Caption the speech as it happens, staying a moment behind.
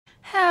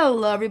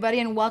Hello everybody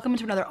and welcome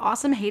to another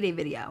awesome Heyday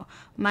video.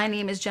 My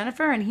name is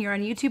Jennifer and here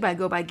on YouTube I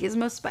go by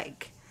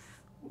GizmoSpike.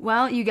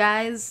 Well, you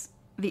guys,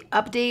 the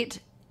update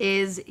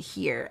is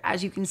here.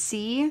 As you can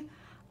see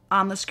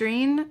on the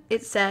screen,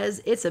 it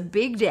says it's a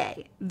big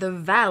day. The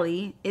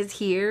valley is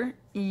here.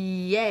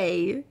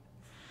 Yay.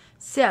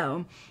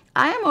 So,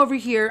 I am over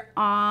here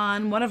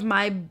on one of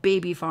my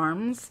baby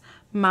farms,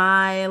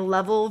 my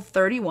level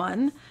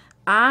 31.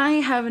 I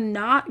have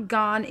not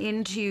gone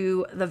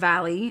into the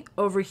valley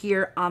over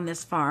here on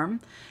this farm.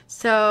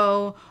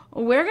 So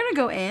we're going to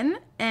go in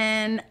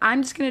and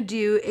I'm just going to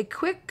do a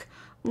quick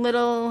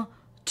little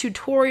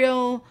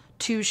tutorial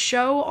to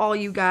show all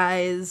you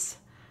guys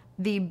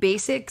the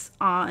basics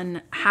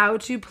on how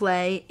to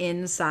play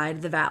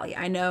inside the valley.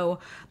 I know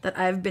that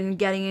I've been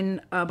getting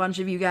a bunch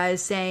of you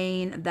guys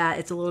saying that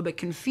it's a little bit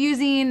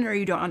confusing or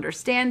you don't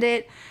understand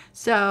it.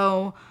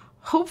 So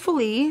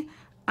hopefully,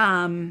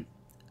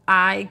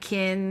 I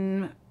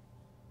can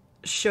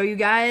show you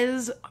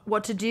guys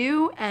what to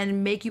do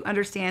and make you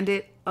understand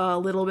it a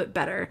little bit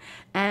better.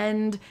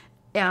 And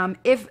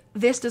if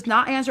this does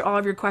not answer all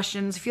of your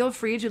questions, feel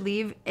free to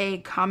leave a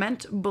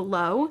comment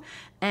below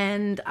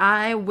and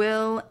I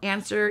will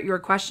answer your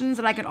questions.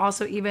 And I can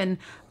also even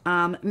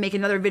make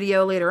another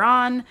video later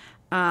on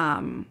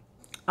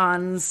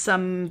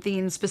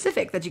something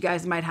specific that you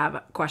guys might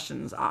have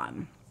questions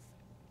on.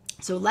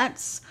 So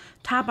let's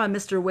tap on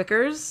Mr.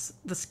 Wickers,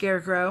 the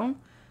Scarecrow.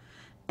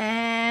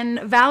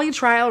 And Valley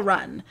Trial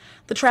Run.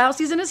 The trial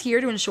season is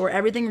here to ensure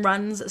everything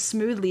runs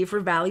smoothly for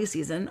Valley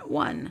Season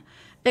 1.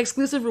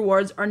 Exclusive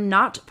rewards are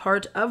not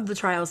part of the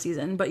trial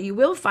season, but you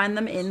will find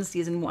them in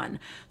Season 1.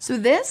 So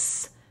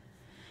this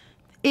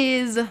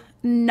is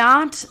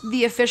not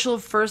the official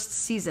first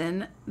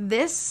season.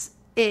 This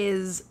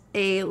is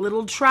a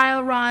little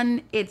trial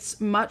run.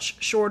 It's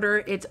much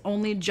shorter. It's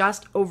only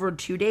just over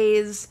 2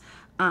 days.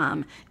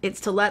 It's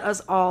to let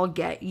us all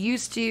get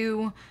used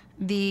to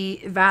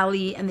the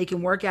valley and they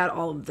can work out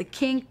all of the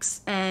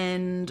kinks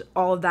and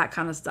all of that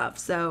kind of stuff.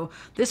 So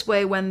this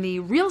way, when the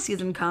real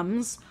season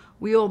comes,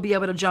 we will be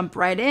able to jump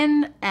right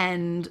in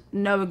and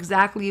know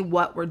exactly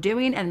what we're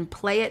doing and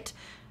play it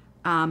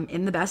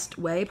in the best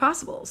way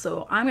possible.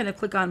 So I'm going to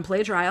click on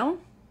play trial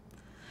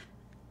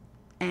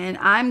and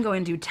I'm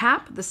going to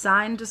tap the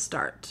sign to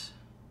start.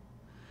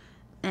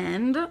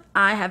 And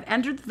I have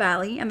entered the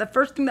valley, and the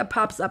first thing that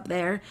pops up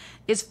there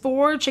is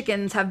 4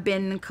 chickens have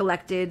been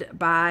collected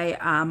by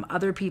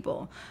other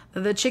people.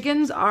 The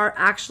chickens are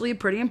actually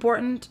pretty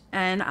important,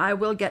 and I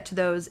will get to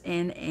those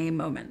in a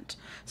moment.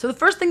 So the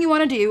first thing you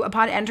want to do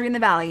upon entering the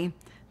valley,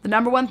 the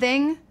number one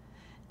thing,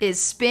 is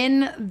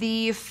spin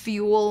the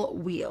fuel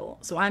wheel.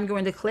 So I'm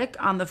going to click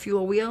on the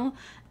fuel wheel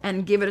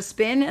and give it a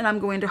spin, and I'm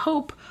going to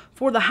hope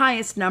for the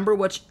highest number,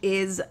 which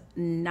is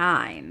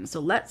 9. So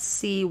let's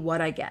see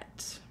what I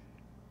get.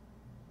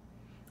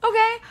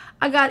 Okay,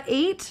 I got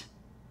 8,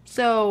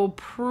 so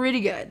pretty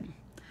good.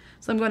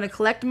 So I'm going to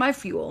collect my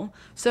fuel.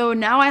 So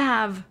now I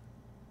have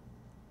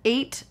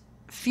 8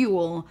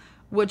 fuel,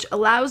 which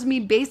allows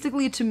me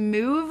basically to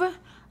move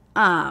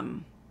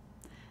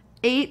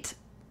 8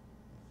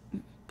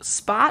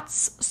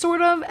 spots,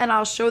 sort of, and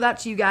I'll show that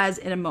to you guys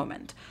in a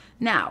moment.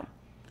 Now,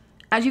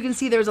 as you can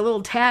see, there's a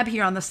little tab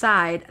here on the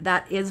side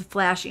that is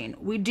flashing.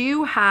 We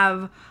do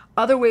have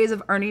other ways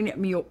of earning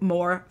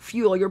more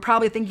fuel. You're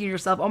probably thinking to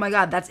yourself, oh my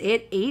God, that's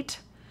it? 8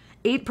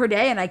 per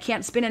day and I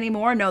can't spin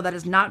anymore? No, that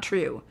is not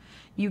true.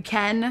 You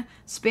can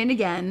spin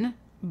again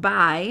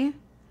by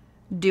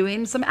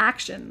doing some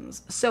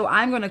actions. So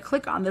I'm going to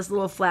click on this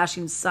little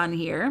flashing sun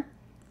here.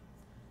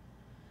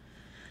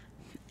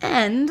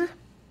 And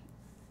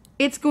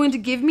it's going to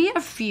give me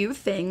a few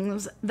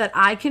things that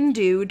I can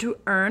do to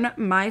earn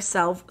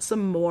myself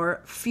some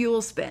more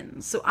fuel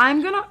spins. So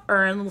I'm going to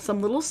earn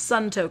some little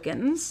sun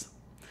tokens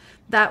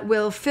that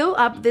will fill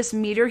up this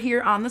meter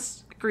here on the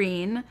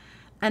screen.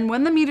 And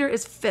when the meter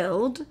is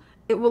filled,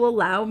 it will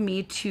allow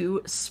me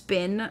to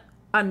spin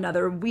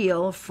another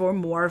wheel for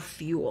more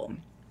fuel.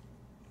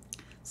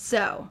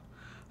 So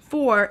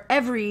for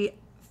every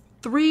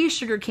 3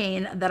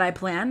 sugarcane that I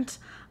plant,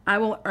 I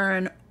will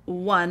earn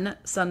 1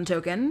 sun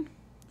token.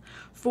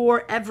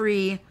 For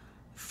every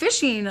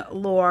fishing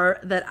lure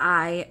that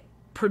I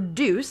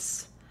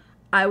produce,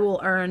 I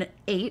will earn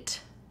 8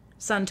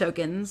 sun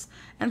tokens,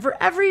 and for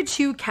every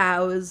 2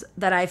 cows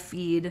that I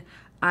feed,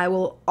 I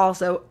will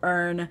also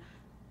earn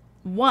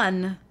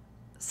 1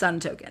 sun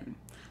token.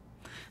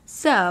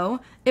 So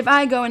if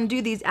I go and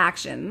do these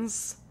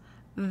actions,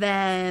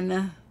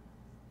 then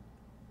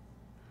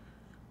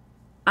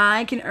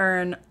I can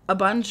earn a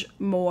bunch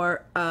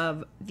more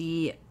of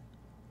the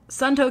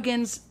sun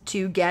tokens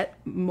to get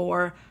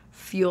more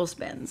fuel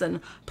spins.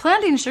 And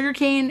planting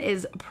sugarcane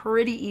is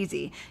pretty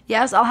easy.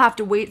 Yes, I'll have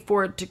to wait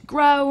for it to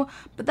grow,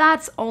 but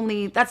that's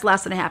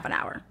less than a half an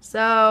hour.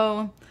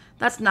 So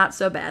that's not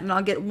so bad. And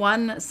I'll get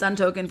 1 sun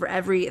token for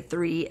every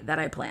 3 that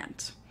I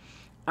plant.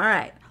 All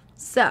right,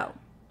 so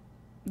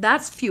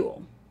that's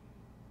fuel.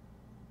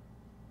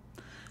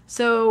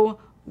 So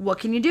what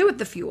can you do with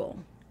the fuel?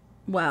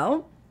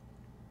 Well,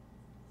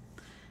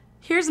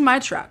 here's my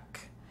truck.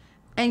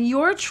 And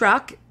your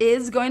truck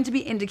is going to be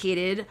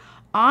indicated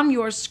on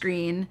your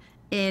screen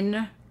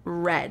in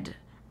red.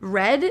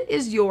 Red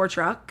is your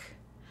truck.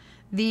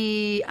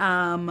 The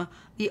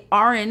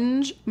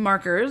orange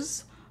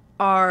markers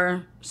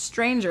are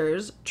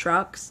strangers'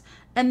 trucks,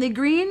 and the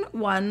green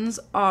ones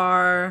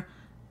are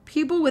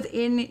people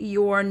within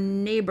your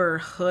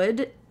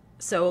neighborhood.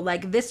 So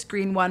like this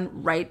green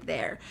one right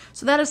there.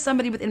 So that is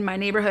somebody within my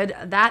neighborhood.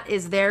 That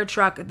is their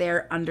truck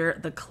there under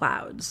the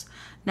clouds.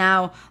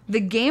 Now, the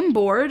game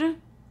board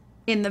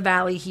in the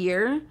valley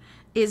here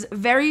is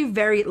very,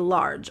 very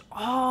large.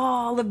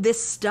 All of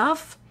this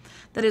stuff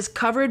that is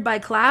covered by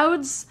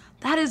clouds,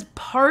 that is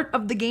part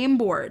of the game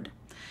board.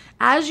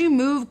 As you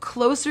move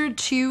closer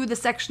to the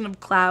section of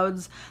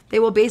clouds, they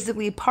will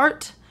basically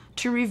part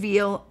to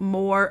reveal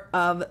more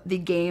of the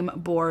game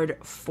board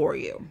for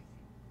you.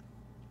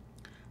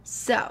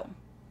 So,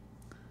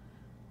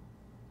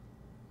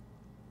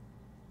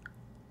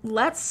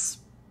 let's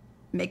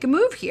make a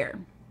move here.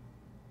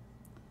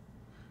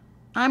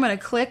 I'm going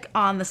to click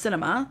on the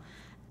cinema,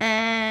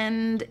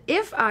 and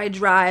if I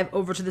drive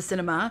over to the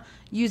cinema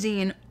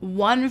using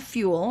one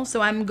fuel,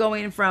 so I'm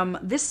going from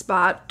this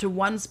spot to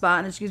one spot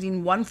and it's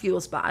using one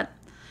fuel spot,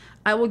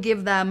 I will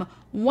give them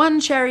one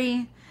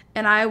cherry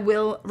and I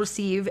will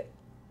receive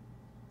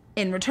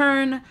in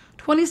return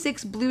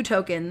 26 blue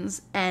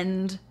tokens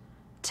and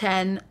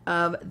 10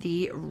 of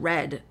the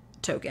red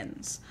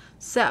tokens.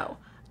 So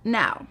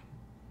now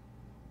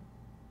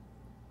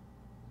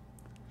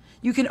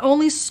you can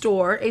only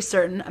store a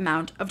certain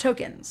amount of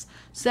tokens.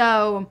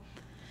 So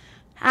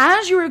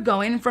as you are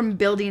going from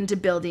building to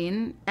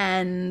building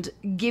and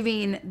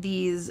giving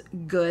these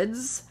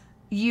goods,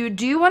 you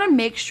do want to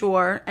make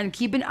sure and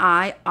keep an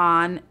eye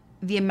on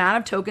the amount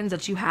of tokens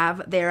that you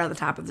have there at the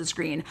top of the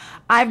screen.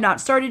 I've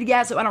not started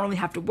yet, so I don't really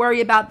have to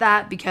worry about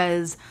that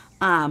because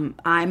I'm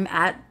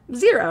at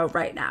 0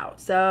 right now.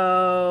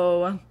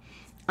 So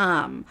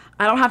I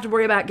don't have to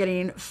worry about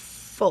getting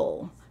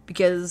full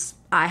because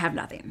I have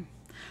nothing.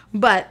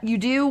 But you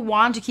do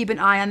want to keep an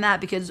eye on that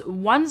because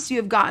once you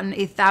have gotten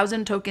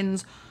 1,000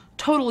 tokens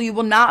total, you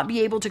will not be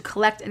able to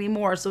collect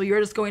anymore. So you're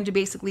just going to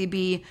basically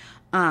be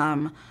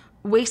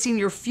wasting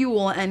your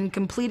fuel and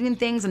completing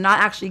things and not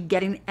actually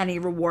getting any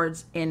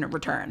rewards in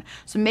return.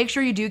 So make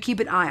sure you do keep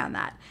an eye on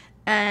that.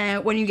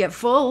 And when you get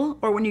full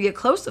or when you get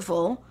close to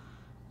full,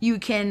 you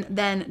can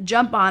then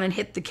jump on and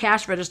hit the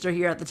cash register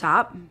here at the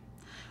top.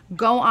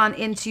 Go on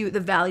into the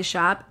Valley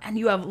Shop and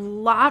you have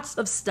lots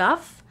of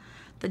stuff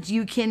that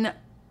you can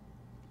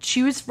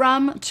choose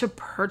from to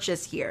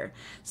purchase here.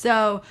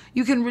 So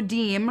you can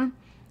redeem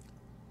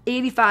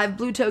 85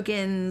 blue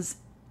tokens,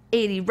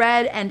 80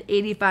 red, and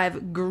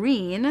 85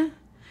 green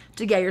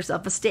to get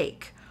yourself a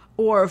steak.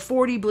 Or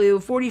 40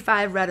 blue,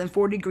 45 red, and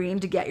 40 green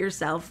to get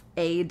yourself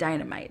a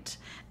dynamite.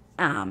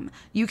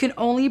 You can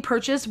only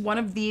purchase one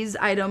of these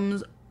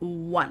items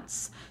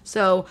once.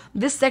 So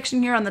this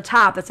section here on the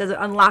top that says it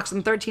unlocks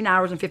in 13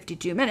 hours and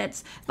 52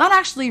 minutes, it's not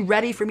actually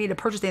ready for me to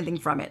purchase anything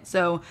from it.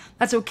 So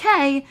that's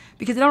okay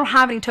because I don't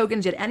have any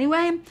tokens yet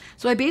anyway.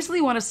 So I basically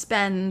want to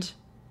spend,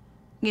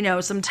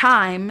 some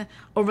time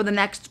over the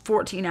next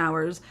 14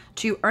 hours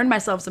to earn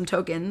myself some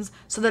tokens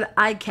so that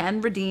I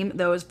can redeem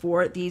those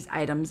for these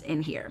items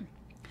in here.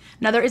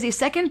 Now there is a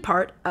second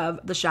part of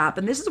the shop,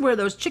 and this is where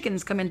those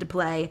chickens come into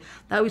play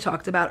that we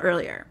talked about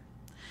earlier.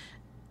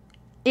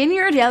 In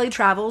your daily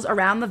travels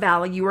around the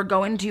valley, you are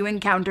going to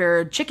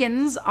encounter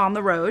chickens on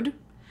the road.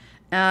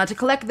 To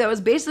collect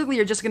those, basically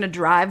you're just going to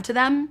drive to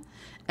them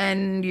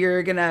and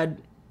you're going to,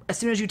 as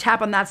soon as you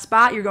tap on that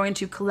spot, you're going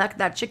to collect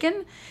that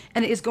chicken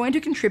and it is going to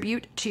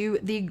contribute to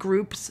the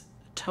group's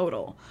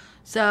total.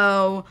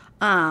 So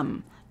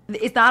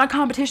it's not a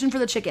competition for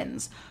the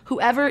chickens.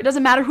 It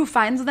doesn't matter who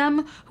finds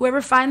them,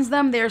 whoever finds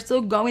them, they're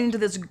still going into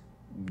this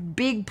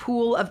big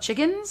pool of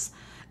chickens.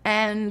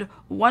 And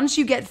once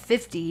you get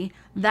 50,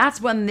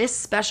 that's when this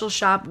special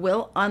shop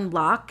will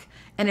unlock,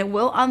 and it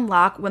will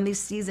unlock when the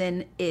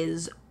season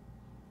is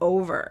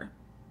over.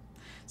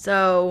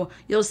 So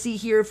you'll see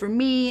here for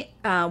me,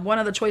 one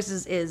of the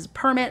choices is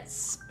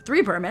permits,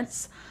 3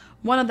 permits.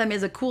 One of them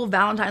is a cool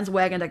Valentine's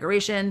wagon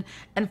decoration,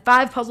 and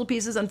 5 puzzle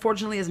pieces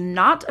unfortunately is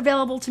not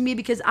available to me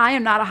because I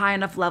am not a high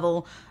enough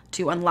level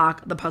to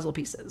unlock the puzzle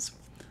pieces.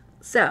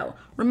 So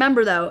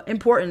remember though,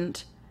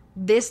 important,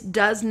 this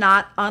does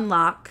not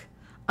unlock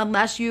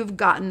unless you've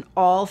gotten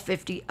all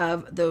 50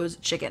 of those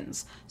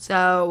chickens.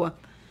 So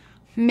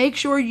make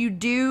sure you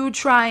do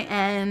try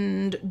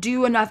and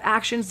do enough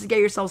actions to get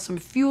yourself some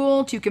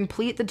fuel to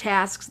complete the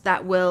tasks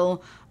that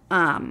will,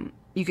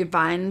 you can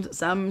find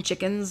some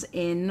chickens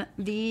in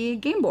the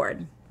game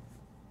board.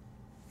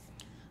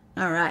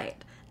 All right,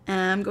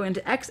 I'm going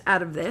to X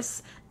out of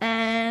this,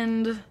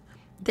 and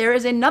there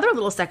is another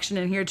little section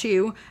in here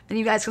too, and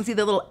you guys can see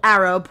the little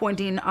arrow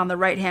pointing on the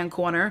right-hand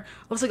corner.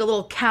 Looks like a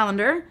little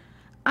calendar.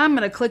 I'm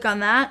going to click on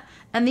that,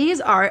 and these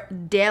are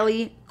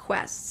daily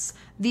quests.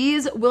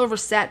 These will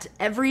reset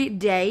every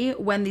day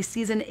when the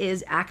season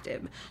is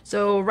active.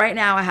 So right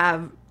now I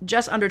have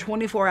just under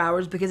 24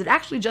 hours because it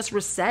actually just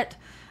reset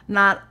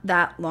not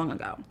that long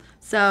ago.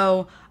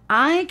 So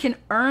I can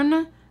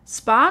earn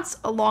spots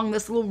along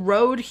this little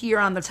road here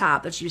on the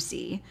top that you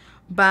see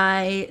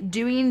by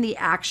doing the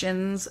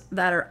actions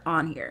that are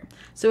on here.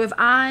 So if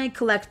I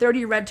collect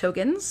 30 red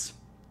tokens,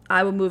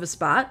 I will move a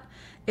spot.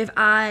 If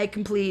I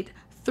complete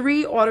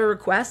 3 order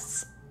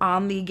requests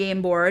on the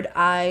game board,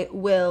 I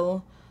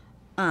will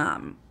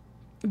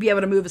be able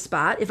to move a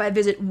spot. If I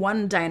visit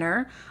 1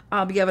 diner,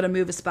 I'll be able to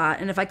move a spot.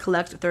 And if I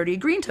collect 30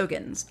 green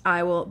tokens,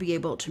 I will be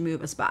able to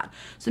move a spot.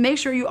 So make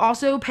sure you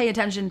also pay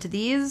attention to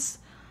these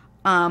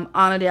on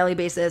a daily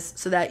basis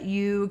so that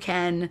you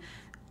can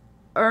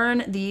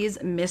earn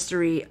these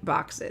mystery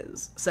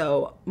boxes.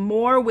 So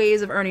more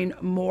ways of earning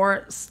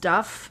more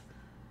stuff.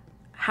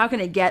 How can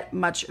it get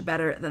much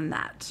better than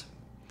that?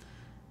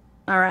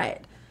 All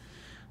right.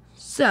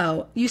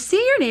 So you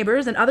see your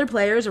neighbors and other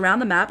players around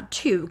the map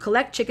too.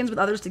 Collect chickens with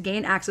others to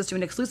gain access to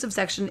an exclusive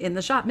section in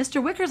the shop.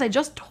 Mr. Wickers, I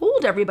just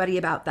told everybody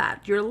about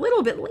that. You're a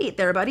little bit late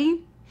there,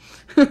 buddy.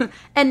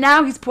 And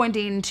now he's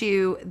pointing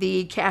to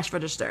the cash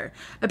register.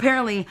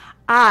 Apparently,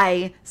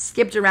 I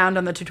skipped around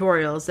on the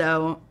tutorial,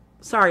 so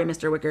sorry,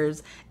 Mr.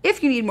 Wickers.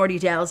 If you need more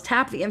details,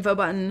 tap the info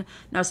button.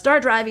 Now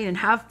start driving and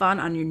have fun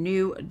on your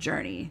new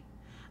journey.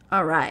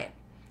 All right.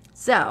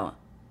 So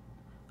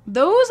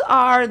those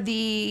are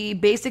the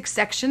basic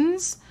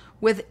sections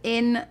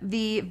within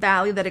the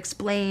valley that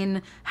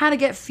explain how to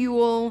get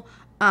fuel,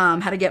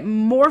 how to get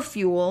more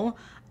fuel,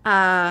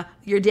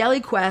 your daily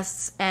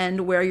quests,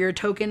 and where your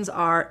tokens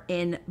are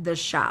in the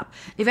shop.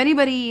 If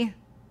anybody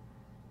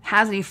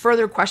has any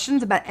further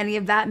questions about any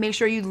of that, make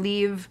sure you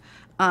leave.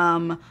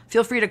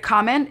 Feel free to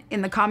comment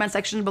in the comment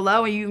section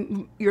below.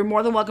 You're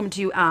more than welcome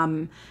to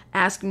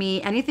ask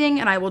me anything,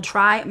 and I will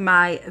try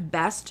my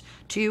best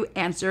to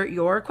answer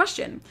your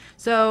question.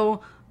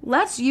 So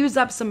let's use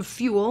up some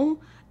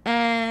fuel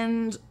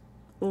and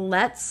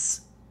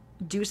let's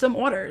do some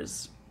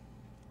orders.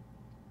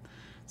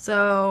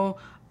 So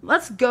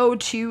let's go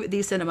to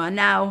the cinema.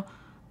 Now,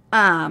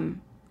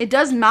 it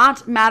does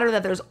not matter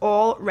that there's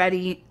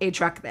already a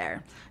truck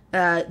there.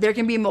 There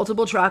can be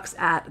multiple trucks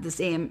at the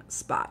same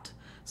spot.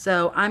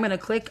 So I'm going to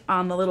click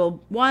on the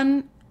little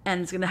one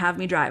and it's going to have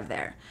me drive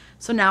there.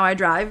 So now I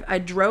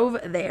drove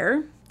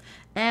there,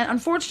 and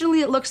unfortunately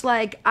it looks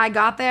like I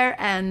got there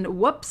and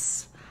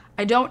whoops,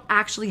 I don't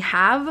actually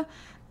have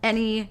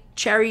any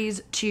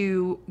cherries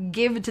to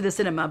give to the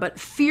cinema, but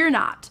fear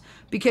not,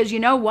 because you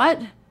know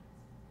what?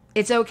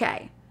 It's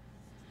okay.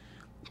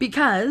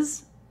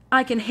 Because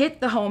I can hit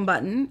the home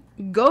button,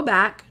 go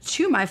back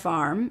to my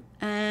farm,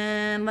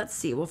 and let's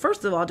see. Well,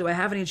 first of all, do I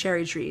have any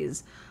cherry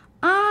trees?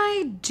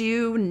 I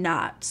do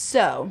not.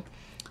 So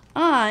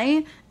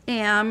I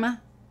am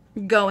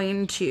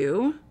going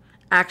to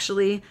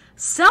actually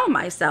sell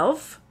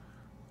myself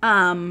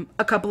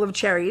a couple of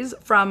cherries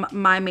from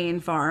my main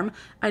farm.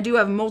 I do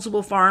have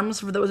multiple farms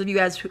for those of you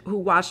guys who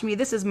watch me.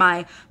 This is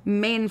my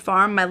main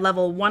farm, my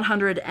level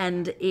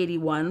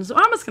 181. So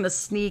I'm just going to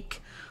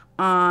sneak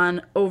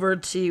on over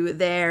to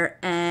there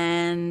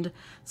and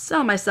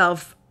sell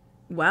myself.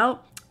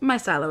 Well, my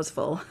silo's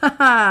full.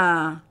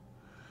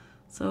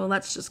 So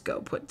let's just go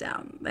put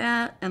down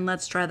that and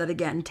let's try that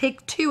again.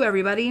 Take 2,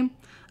 everybody.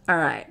 All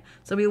right.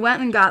 So we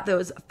went and got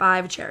those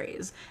 5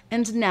 cherries.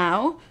 And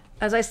now,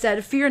 as I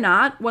said, fear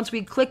not. Once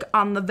we click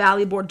on the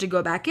valley board to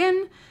go back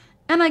in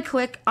and I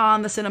click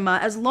on the cinema,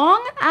 as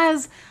long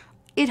as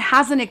it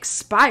hasn't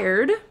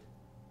expired,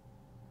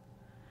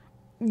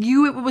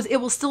 it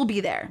will still be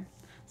there.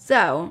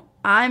 So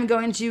I'm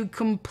going to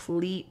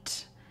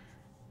complete,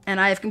 and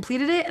I have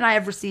completed it, and I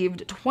have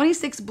received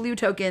 26 blue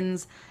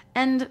tokens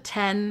and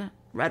 10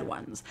 red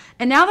ones.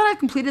 And now that I've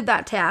completed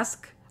that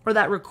task, or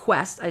that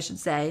request, I should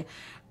say,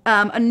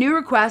 a new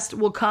request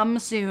will come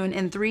soon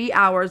in 3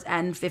 hours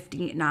and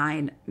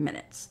 59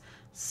 minutes.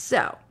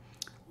 So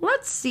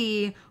let's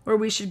see where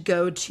we should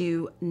go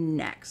to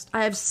next.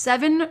 I have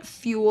 7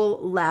 fuel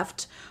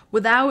left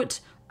without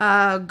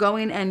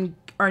going and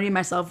earning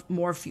myself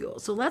more fuel.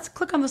 So let's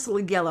click on this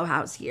little yellow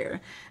house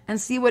here and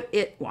see what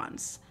it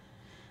wants.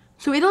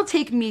 So it'll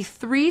take me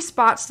 3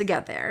 spots to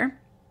get there,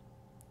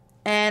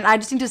 and I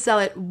just need to sell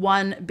it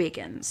 1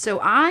 bacon. So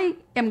I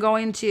am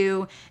going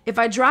to, if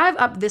I drive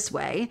up this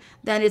way,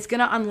 then it's going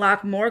to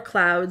unlock more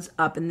clouds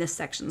up in this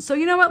section. So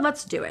you know what?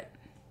 Let's do it.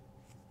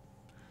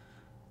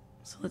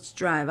 So let's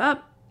drive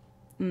up.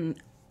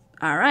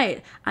 All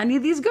right. I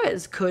need these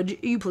goods. Could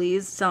you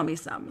please sell me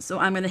some? So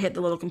I'm going to hit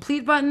the little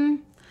complete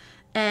button,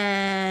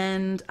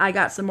 and I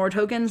got some more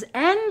tokens,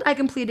 and I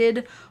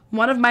completed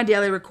one of my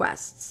daily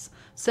requests.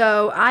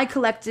 So I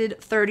collected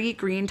 30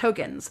 green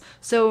tokens.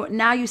 So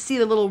now you see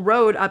the little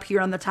road up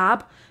here on the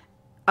top.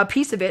 A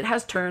piece of it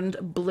has turned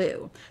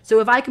blue.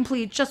 So if I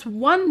complete just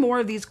 1 more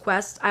of these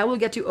quests, I will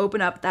get to open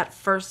up that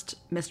first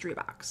mystery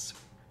box.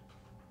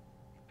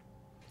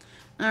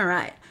 All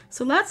right,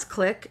 so let's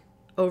click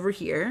over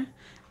here,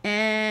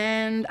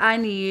 and I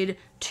need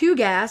 2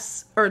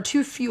 gas or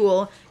 2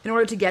 fuel in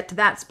order to get to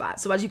that spot.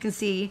 So as you can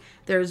see,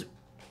 there's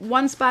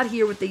 1 spot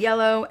here with the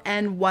yellow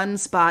and 1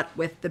 spot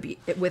with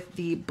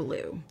the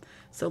blue.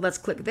 So let's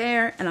click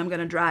there, and I'm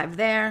gonna drive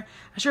there.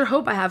 I sure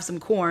hope I have some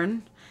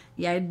corn.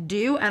 Yeah, I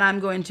do, and I'm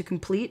going to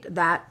complete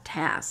that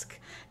task.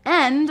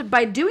 And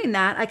by doing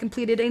that, I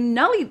completed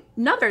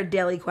another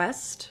daily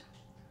quest,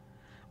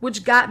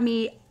 which got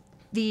me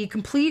the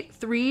complete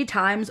 3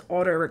 times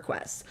order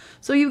request.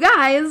 So you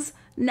guys,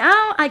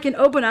 now I can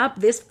open up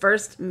this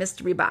first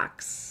mystery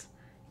box.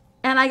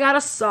 And I got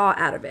a saw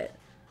out of it.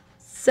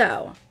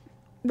 So,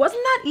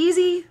 wasn't that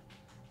easy?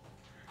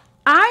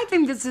 I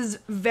think this is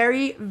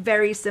very,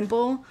 very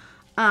simple.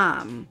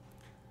 I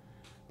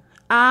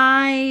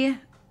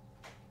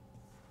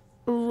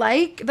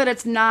like that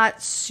it's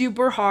not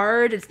super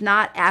hard. It's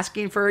not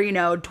asking for,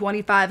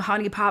 25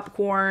 honey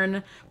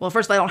popcorn. Well,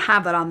 first of all, I don't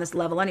have that on this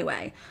level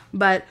anyway.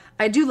 But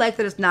I do like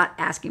that it's not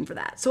asking for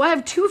that. So I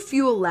have 2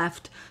 fuel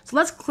left. So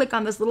let's click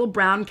on this little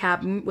brown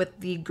cabin with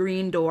the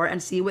green door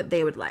and see what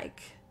they would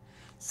like.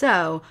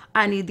 So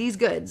I need these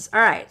goods.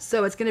 All right,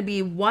 so it's going to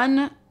be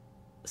 1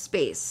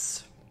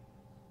 space.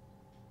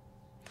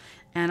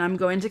 And I'm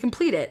going to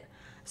complete it.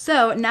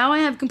 So now I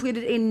have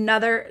completed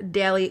another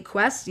daily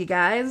quest, you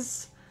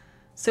guys.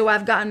 So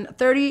I've gotten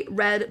 30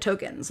 red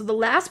tokens. So the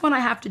last one I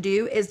have to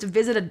do is to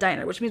visit a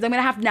diner, which means I'm going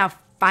to have to now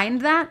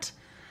find that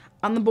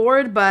on the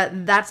board,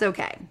 but that's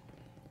okay.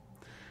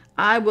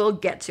 I will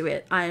get to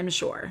it, I am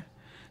sure.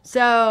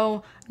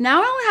 So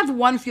now I only have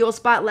 1 fuel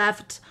spot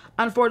left.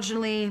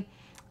 Unfortunately,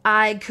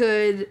 I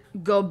could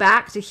go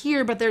back to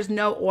here, but there's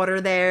no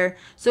order there.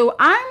 So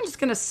I'm just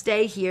going to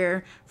stay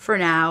here for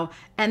now.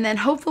 And then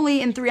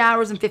hopefully in 3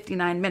 hours and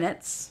 59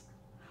 minutes,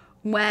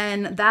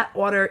 when that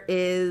order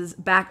is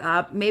back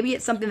up, maybe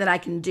it's something that I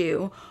can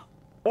do.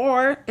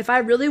 Or if I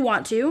really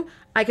want to,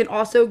 I can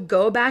also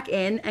go back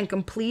in and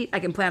I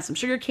can plant some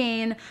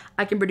sugarcane,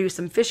 I can produce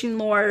some fishing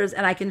lures,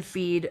 and I can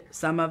feed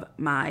some of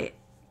my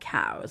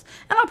cows.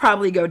 And I'll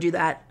probably go do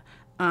that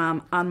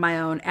on my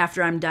own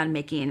after I'm done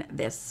making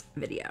this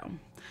video.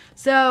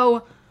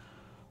 So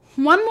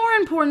one more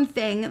important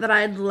thing that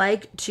I'd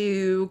like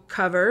to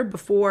cover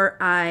before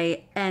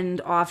I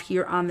end off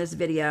here on this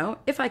video,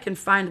 if I can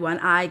find one,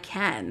 I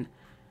can.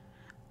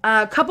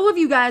 A couple of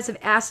you guys have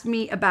asked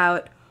me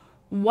about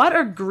what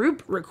are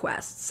group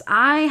requests.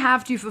 I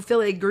have to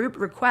fulfill a group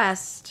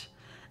request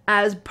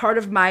as part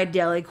of my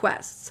daily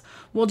quests.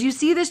 Well, do you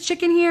see this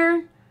chicken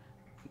here?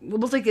 It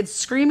looks like it's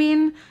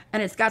screaming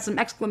and it's got some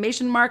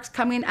exclamation marks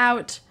coming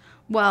out.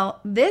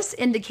 Well, this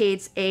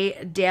indicates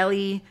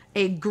a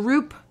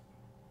group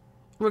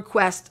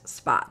request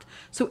spot.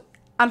 So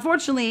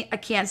unfortunately, I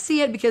can't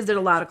see it because there's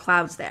a lot of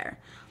clouds there.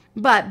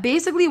 But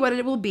basically what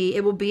it will be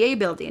a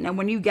building. And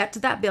when you get to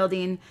that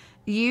building,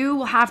 you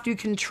will have to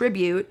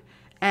contribute,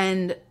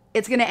 and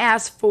it's going to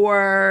ask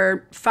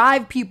for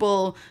 5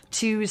 people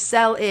to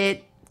sell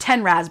it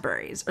 10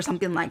 raspberries or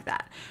something like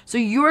that. So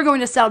you are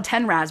going to sell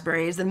 10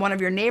 raspberries, and one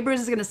of your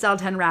neighbors is going to sell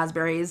 10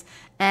 raspberries,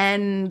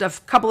 and a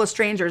couple of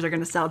strangers are going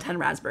to sell 10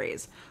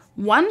 raspberries.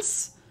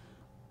 Once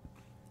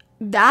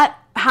that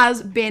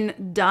has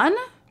been done,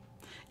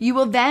 you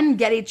will then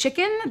get a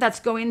chicken that's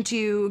going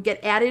to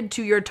get added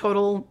to your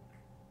total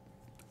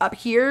up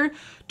here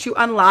to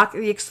unlock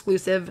the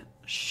exclusive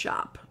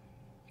shop.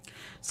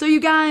 So you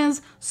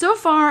guys, so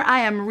far I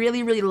am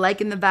really, really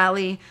liking the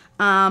Valley.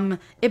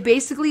 It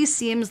basically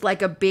seems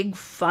like a big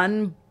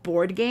fun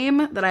board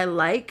game that I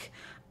like.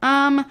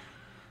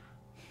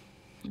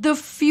 The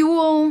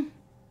fuel,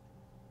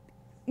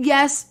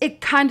 yes,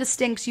 it kind of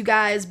stinks, you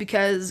guys,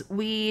 because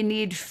we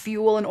need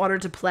fuel in order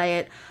to play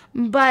it,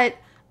 but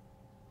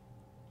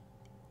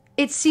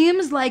it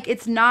seems like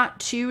it's not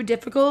too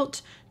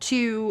difficult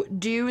to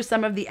do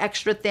some of the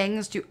extra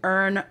things to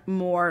earn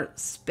more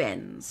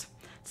spins.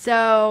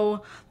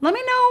 So let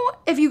me know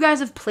if you guys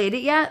have played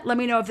it yet. Let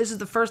me know if this is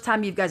the first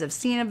time you guys have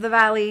seen of the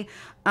Valley.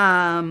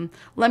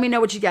 Let me know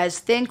what you guys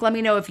think. Let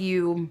me know if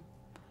you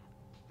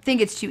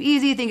think it's too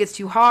easy, think it's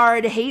too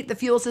hard, hate the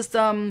fuel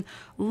system,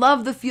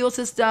 love the fuel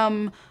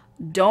system,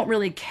 don't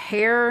really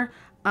care.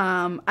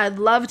 I'd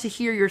love to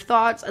hear your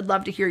thoughts. I'd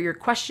love to hear your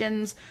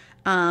questions.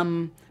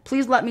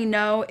 Please let me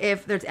know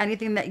if there's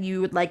anything that you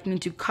would like me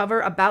to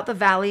cover about the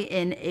Valley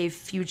in a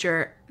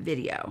future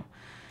video.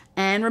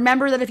 And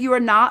remember that if you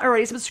are not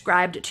already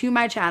subscribed to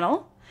my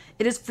channel,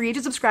 it is free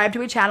to subscribe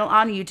to a channel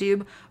on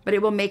YouTube, but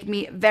it will make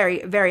me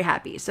very, very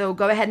happy. So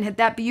go ahead and hit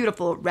that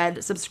beautiful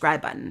red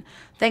subscribe button.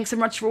 Thanks so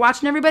much for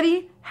watching,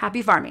 everybody.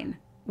 Happy farming.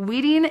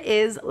 Weeding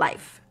is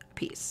life.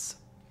 Peace.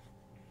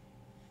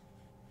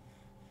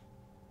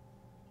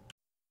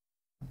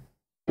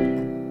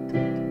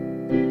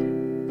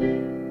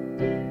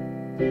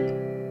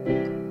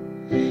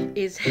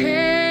 It's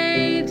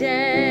hayday.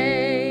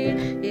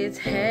 It's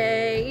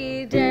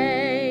hayday.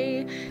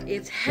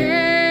 It's hayday.